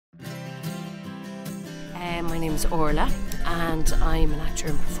My name is Orla and I'm an actor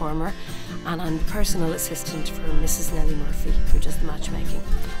and performer, and I'm the personal assistant for Mrs. Nellie Murphy, who does the matchmaking.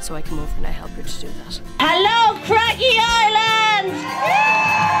 So I come over and I help her to do that. Hello, Cracky Island!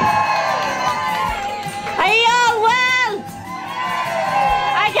 Are you all well?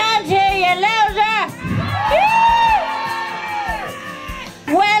 I can't hear you louder!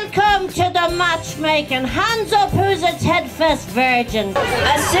 Welcome to the matchmaking. Hands up who's a Tedfest virgin.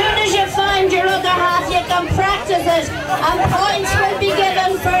 As soon as you find your other half, you can practice it, and points will be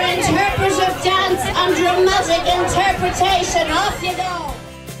given for interpretive dance and dramatic interpretation. Off you go.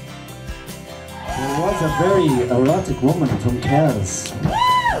 There was a very erotic woman from Kells.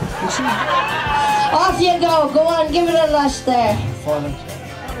 Off you go. Go on, give it a lush there.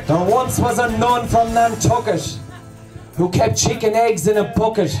 There once was a nun from Nantucket who kept chicken eggs in a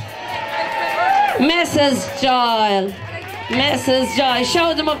bucket. Mrs. Doyle. Mrs. Doyle.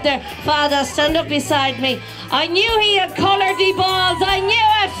 Show them up there. Father, stand up beside me. I knew he had coloured-y balls. I knew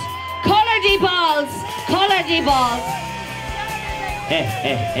it. Coloured-y balls. Coloured-y balls.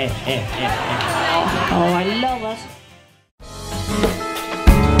 Oh, I love it.